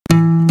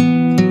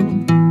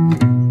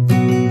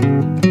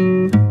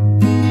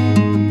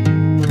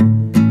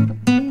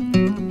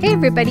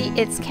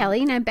everybody, it's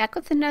Kelly and I'm back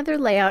with another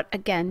layout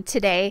again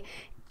today.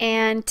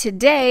 And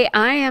today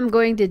I am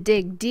going to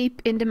dig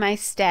deep into my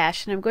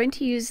stash and I'm going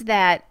to use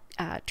that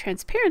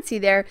transparency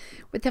there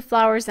with the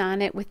flowers on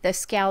it with the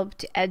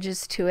scalloped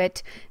edges to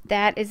it.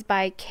 That is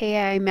by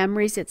KI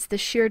Memories. It's the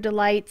Sheer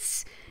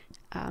Delights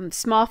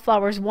Small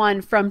Flowers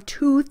 1 from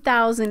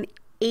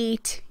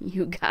 2008,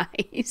 you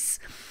guys.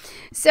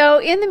 So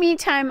in the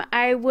meantime,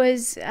 I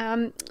was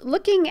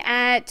looking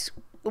at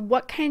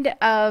what kind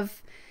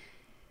of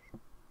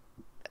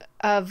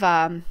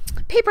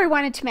paper I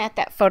wanted to mat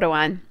that photo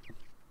on,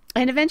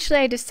 and eventually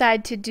I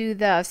decided to do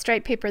the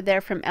stripe paper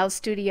there from LE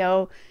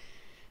Studio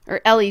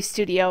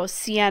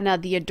Sienna,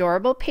 the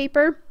Adorable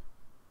paper.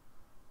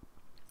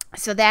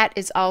 So that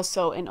is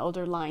also an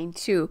older line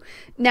too.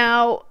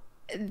 Now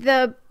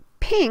the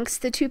pinks,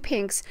 the two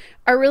pinks,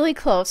 are really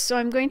close, so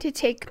I'm going to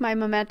take my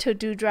Memento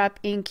Dewdrop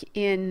ink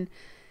in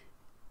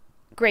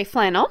gray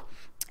flannel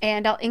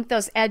and I'll ink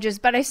those edges,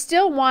 but I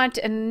still want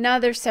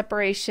another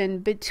separation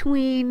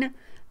between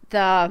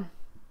the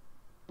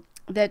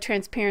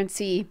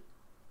transparency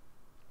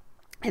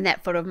and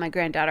that photo of my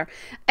granddaughter.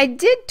 I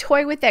did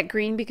toy with that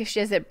green because she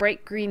has that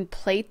bright green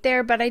plate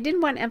there, but I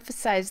didn't want to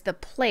emphasize the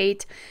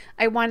plate.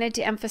 I wanted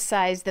to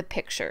emphasize the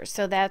picture.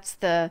 So that's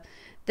the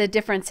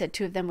difference that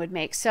two of them would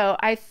make. So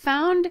I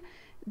found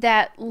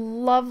that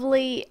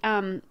lovely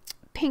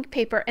pink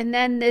paper, and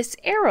then this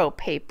arrow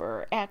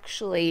paper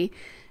actually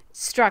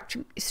struck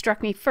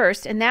me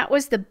first, and that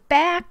was the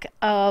back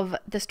of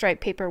the stripe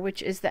paper,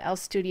 which is the LE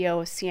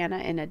Studio Sienna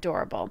and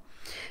Adorable.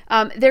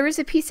 There is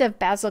a piece of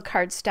basil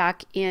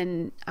cardstock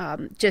in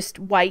just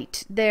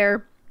white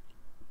there.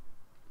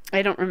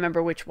 I don't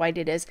remember which white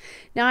it is.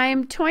 Now I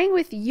am toying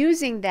with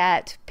using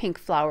that pink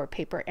flower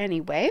paper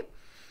anyway,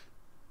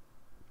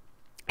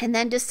 and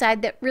then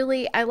decide that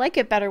really I like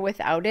it better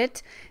without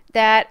it,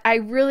 that I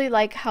really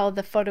like how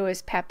the photo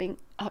is popping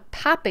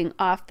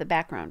off the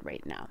background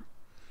right now.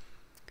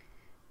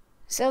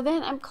 So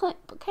then I'm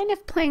kind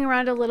of playing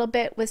around a little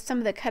bit with some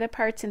of the cut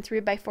aparts and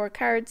 3x4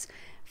 cards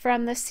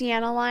from the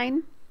Sienna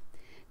line,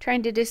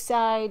 trying to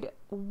decide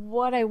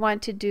what I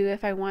want to do,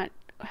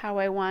 how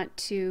I want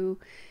to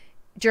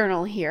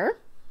journal here.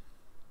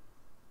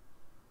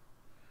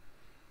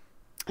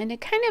 And to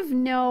kind of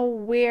know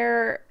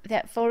where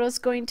that photo is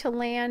going to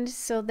land,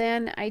 so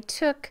then I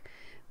took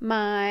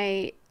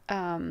my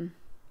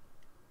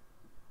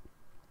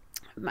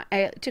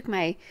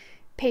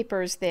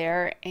papers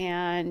there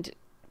and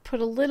put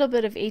a little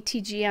bit of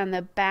ATG on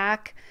the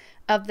back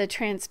of the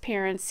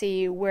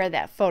transparency where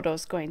that photo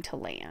is going to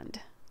land.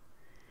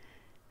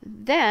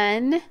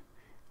 Then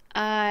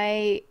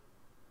I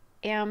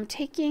am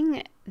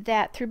taking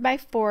that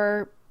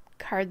 3x4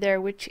 card there,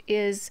 which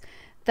is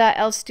the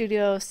LE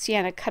Studio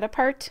Sienna cut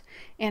apart,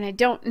 and I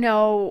don't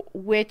know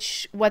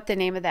what the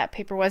name of that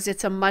paper was.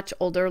 It's a much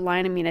older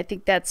line. I mean, I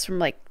think that's from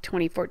like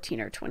 2014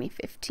 or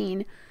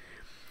 2015.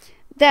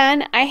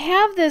 Then I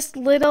have this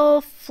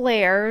little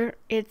flare.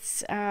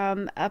 It's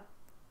a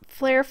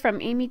flare from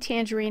Amy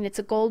Tangerine. It's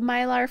a gold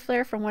mylar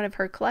flare from one of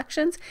her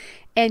collections,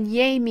 and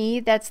yay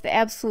me, that's the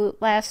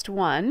absolute last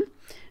one.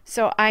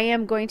 So I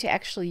am going to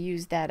actually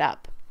use that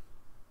up.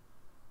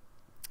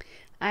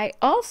 I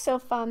also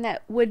found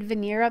that wood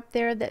veneer up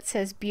there that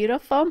says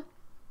beautiful,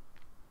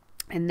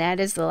 and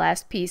that is the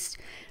last piece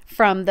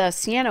from the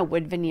Sienna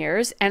wood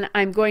veneers, and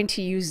I'm going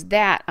to use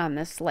that on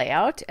this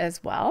layout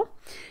as well.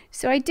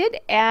 So I did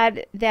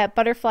add that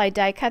butterfly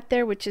die cut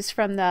there, which is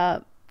from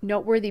the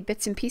Noteworthy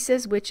Bits and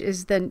Pieces, which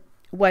is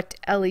what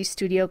LE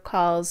Studio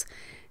calls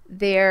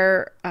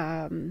their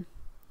die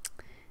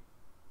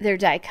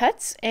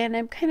cuts. And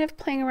I'm kind of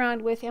playing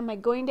around with, am I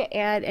going to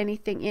add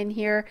anything in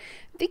here?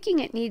 I'm thinking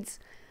it needs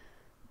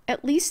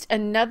at least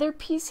another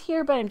piece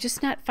here, but I'm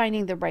just not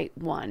finding the right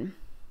one.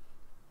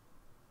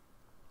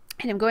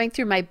 And I'm going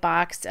through my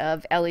box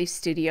of LE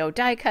Studio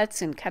die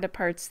cuts and cut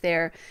aparts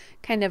there,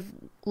 kind of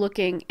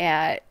looking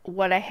at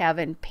what I have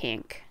in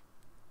pink.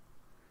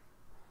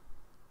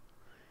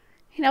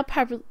 And I'll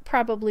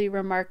probably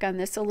remark on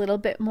this a little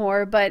bit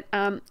more, but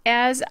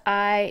as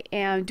I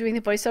am doing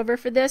the voiceover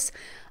for this,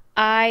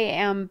 I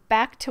am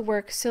back to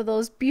work, so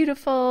those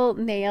beautiful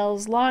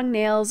nails, long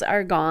nails,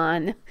 are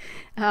gone.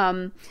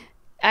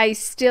 I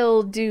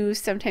still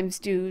sometimes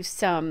do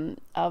some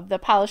of the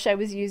polish I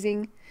was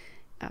using,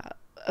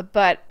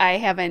 but I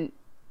haven't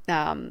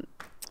done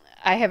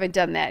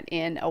that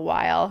in a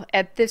while.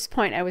 At this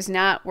point I was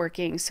not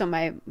working, so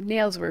my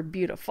nails were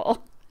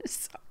beautiful.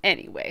 So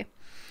anyway,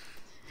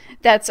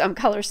 that's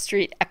Color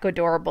Street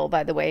Ecuadorable,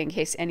 by the way, in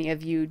case any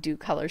of you do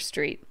Color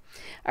Street.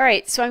 All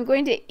right, so I'm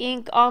going to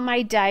ink all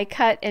my die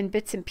cut and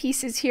bits and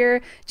pieces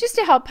here just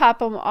to help pop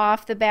them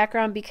off the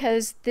background,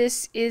 because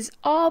this is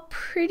all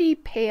pretty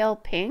pale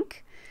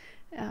pink,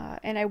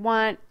 and I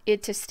want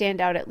it to stand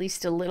out at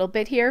least a little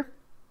bit here.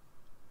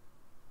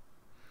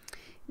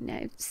 Now,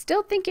 I'm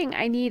still thinking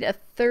I need a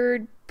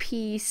third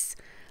piece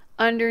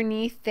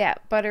underneath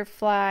that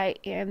butterfly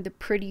and the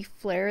pretty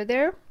flare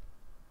there.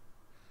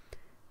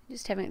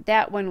 Just having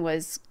that one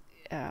was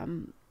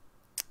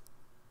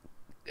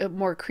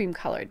more cream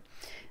colored.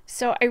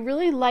 So I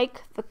really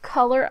like the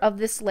color of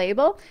this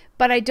label,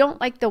 but I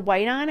don't like the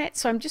white on it.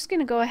 So I'm just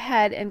going to go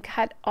ahead and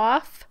cut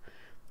off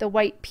the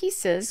white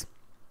pieces,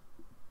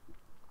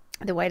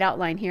 the white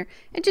outline here,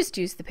 and just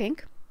use the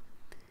pink.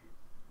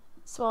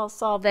 So I'll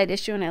solve that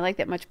issue, and I like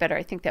that much better.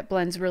 I think that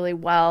blends really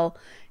well,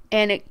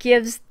 and it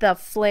gives the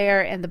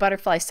flare and the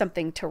butterfly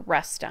something to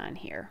rest on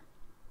here.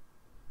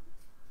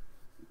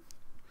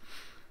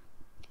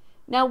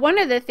 Now, one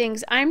of the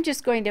things, I'm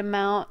just going to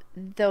mount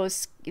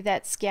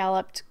that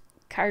scalloped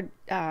card,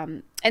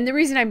 and the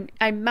reason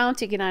I'm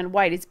mounting it on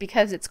white is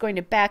because it's going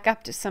to back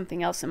up to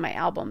something else in my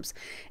albums,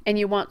 and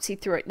you won't see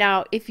through it.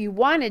 Now, if you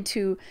wanted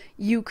to,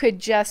 you could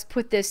just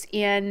put this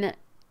in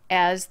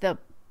as the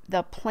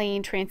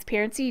plain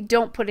transparency.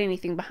 Don't put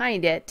anything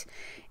behind it,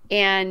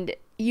 and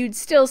you'd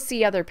still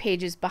see other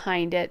pages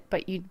behind it,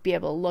 but you'd be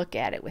able to look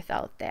at it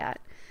without that.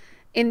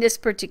 In this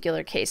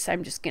particular case,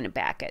 I'm just going to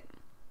back it.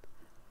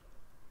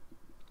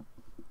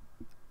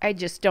 I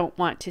just don't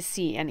want to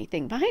see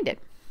anything behind it.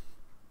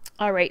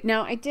 All right,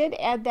 now I did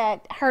add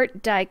that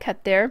heart die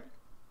cut there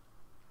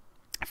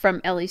from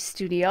Ellie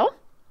Studio.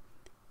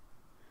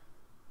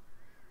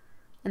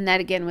 And that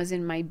again was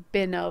in my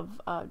bin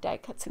of die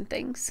cuts and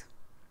things.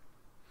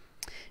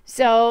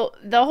 So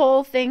the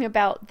whole thing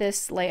about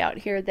this layout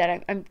here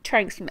that I'm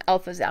trying some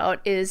alphas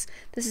out is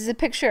this is a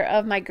picture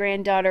of my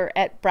granddaughter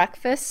at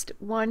breakfast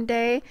one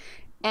day,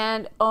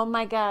 and oh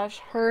my gosh,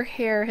 her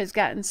hair has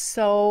gotten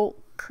so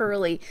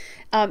curly.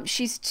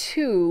 She's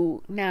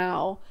 2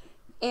 now,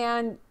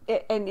 and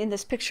in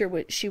this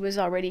picture she was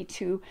already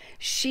 2.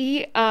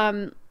 She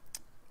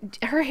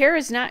her hair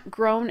has not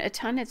grown a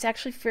ton. It's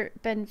actually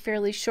been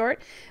fairly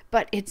short,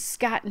 but it's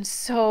gotten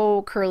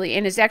so curly,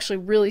 and it's actually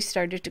really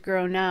started to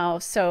grow now.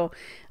 So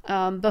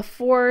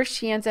before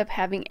she ends up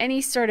having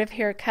any sort of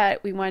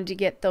haircut, we wanted to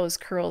get those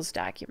curls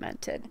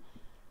documented.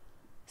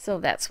 So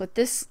that's what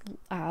this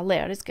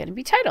layout is going to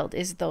be titled,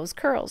 is Those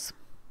Curls.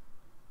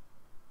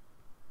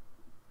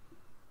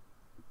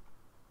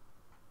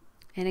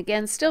 And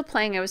again, still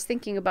playing. I was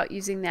thinking about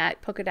using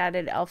that polka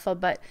dotted alpha,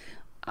 but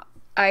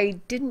I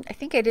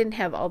think I didn't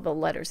have all the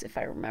letters, if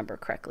I remember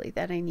correctly,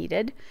 that I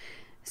needed.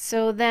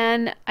 So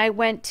then I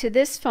went to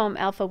this foam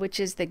alpha, which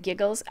is the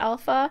Giggles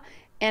alpha,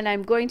 and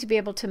I'm going to be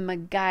able to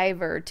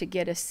MacGyver to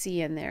get a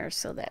C in there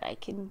so that I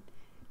can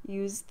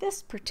use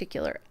this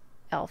particular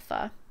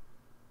alpha.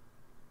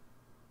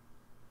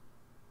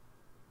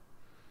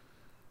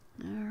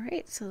 All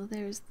right, so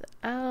there's the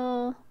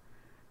L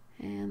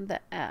and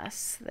the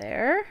S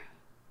there.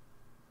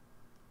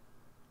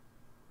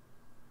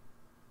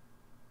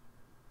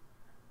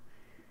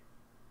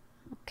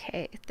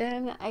 Okay,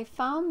 then I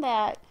found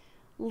that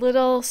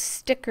little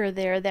sticker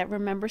there, that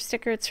remember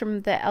sticker. It's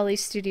from the Ellie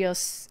Studio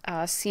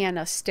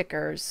Sienna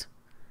stickers.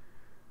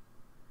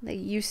 They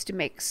used to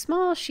make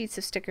small sheets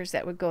of stickers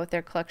that would go with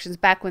their collections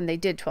back when they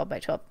did 12 by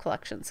 12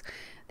 collections.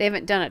 They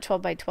haven't done a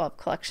 12 by 12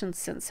 collection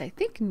since, I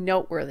think,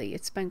 Noteworthy.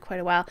 It's been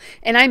quite a while,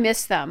 and I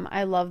miss them.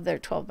 I love their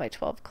 12 by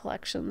 12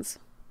 collections.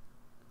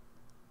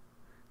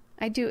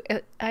 I do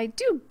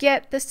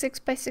get the 6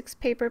 by 6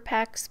 paper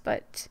packs,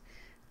 but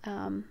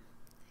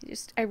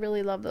I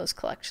really love those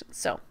collections.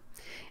 So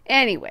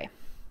anyway,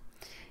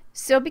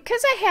 so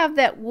because I have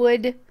that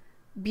wood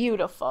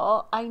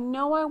beautiful, I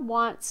know I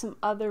want some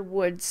other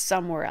wood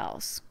somewhere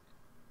else.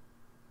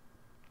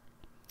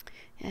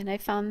 And I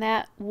found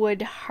that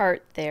wood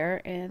heart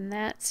there, and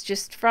that's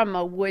just from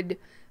a wood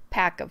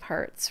pack of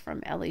hearts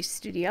from Ellie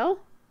Studio.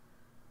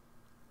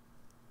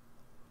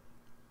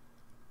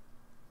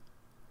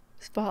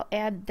 So I'll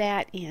add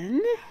that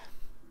in.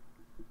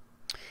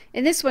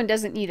 And this one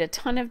doesn't need a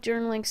ton of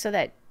journaling, so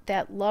that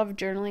love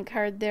journaling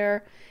card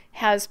there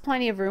has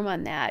plenty of room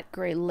on that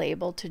gray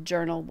label to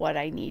journal what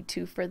I need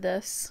to for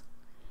this.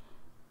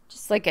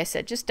 Just like I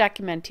said, just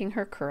documenting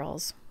her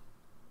curls.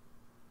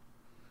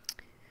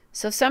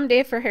 So someday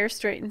if her hair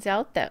straightens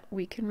out, that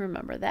we can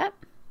remember that.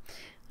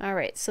 All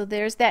right, so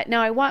there's that.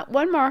 Now I want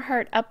one more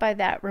heart up by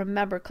that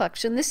Remember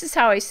collection. This is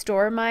how I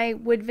store my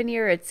wood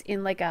veneer. It's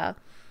in like a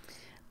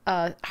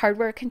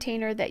hardware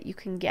container that you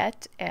can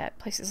get at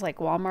places like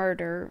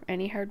Walmart or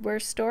any hardware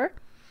store,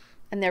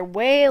 and they're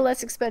way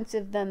less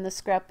expensive than the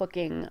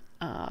scrapbooking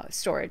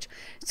storage.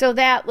 So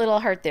that little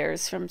heart there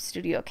is from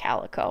Studio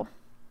Calico.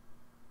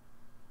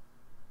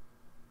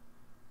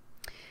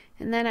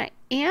 And then I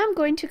am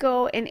going to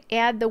go and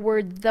add the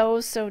word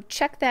those, so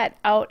check that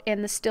out,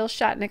 and the still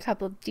shot and a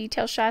couple of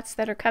detail shots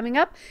that are coming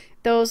up.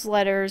 Those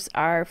letters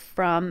are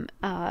from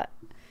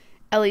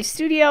Ellie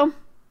Studio.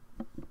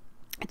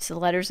 It's the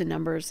letters and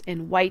numbers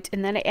in white,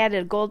 and then I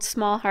added a gold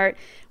small heart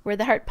where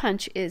the heart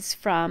punch is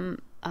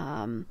from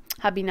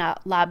Hobby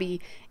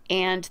Lobby,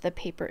 and the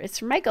paper is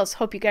from Michaels.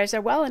 Hope you guys are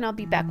well, and I'll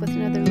be back with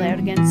another layout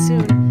again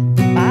soon.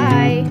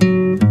 Bye!